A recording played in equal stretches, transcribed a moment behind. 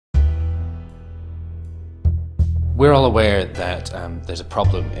We're all aware that there's a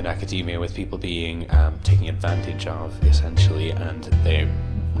problem in academia with people being taken advantage of, essentially, and they're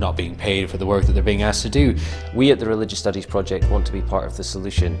not being paid for the work that they're being asked to do. We at the Religious Studies Project want to be part of the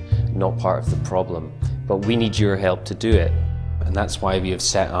solution, not part of the problem. But we need your help to do it. And that's why we have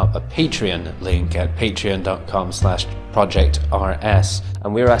set up a Patreon link at patreon.com/projectrs.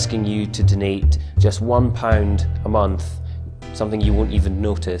 And we're asking you to donate just £1 a month, something you won't even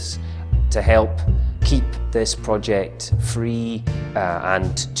notice, to help keep this project free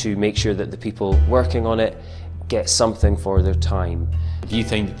and to make sure that the people working on it get something for their time. If you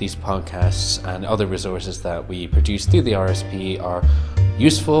think that these podcasts and other resources that we produce through the RSP are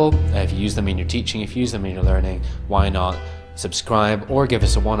useful, if you use them in your teaching, if you use them in your learning, why not subscribe or give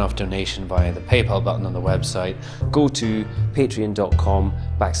us a one-off donation via the PayPal button on the website. Go to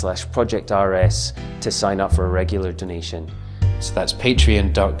patreon.com/projectrs to sign up for a regular donation. So that's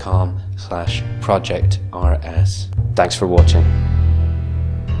patreon.com/projectrs. Thanks for watching.